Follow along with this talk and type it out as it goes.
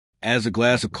As a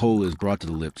glass of cola is brought to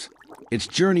the lips, its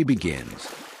journey begins.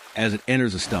 As it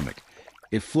enters the stomach,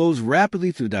 it flows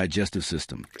rapidly through the digestive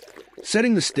system,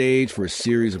 setting the stage for a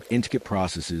series of intricate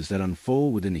processes that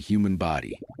unfold within the human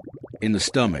body. In the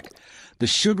stomach, the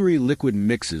sugary liquid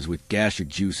mixes with gastric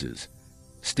juices,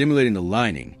 stimulating the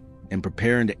lining and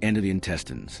preparing to enter the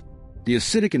intestines. The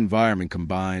acidic environment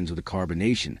combines with the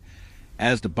carbonation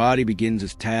as the body begins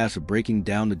its task of breaking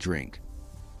down the drink.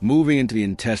 Moving into the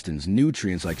intestines,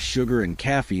 nutrients like sugar and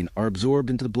caffeine are absorbed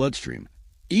into the bloodstream.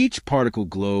 Each particle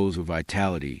glows with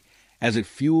vitality as it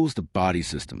fuels the body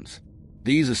systems.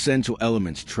 These essential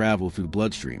elements travel through the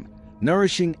bloodstream,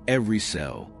 nourishing every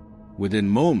cell. Within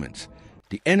moments,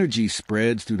 the energy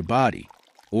spreads through the body.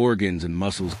 Organs and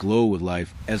muscles glow with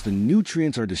life as the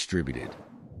nutrients are distributed.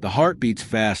 The heart beats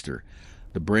faster,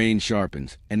 the brain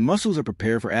sharpens, and muscles are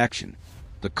prepared for action.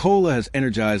 The cola has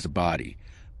energized the body,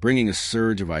 bringing a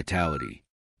surge of vitality.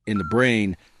 In the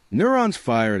brain, neurons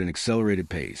fire at an accelerated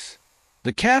pace.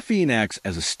 The caffeine acts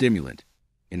as a stimulant,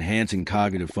 enhancing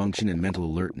cognitive function and mental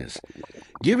alertness,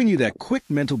 giving you that quick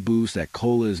mental boost that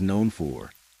cola is known for.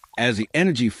 As the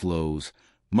energy flows,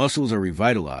 muscles are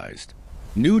revitalized.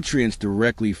 Nutrients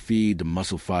directly feed the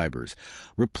muscle fibers,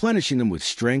 replenishing them with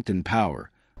strength and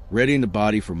power, readying the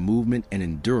body for movement and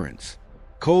endurance.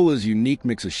 Cola's unique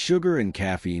mix of sugar and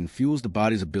caffeine fuels the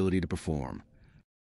body's ability to perform.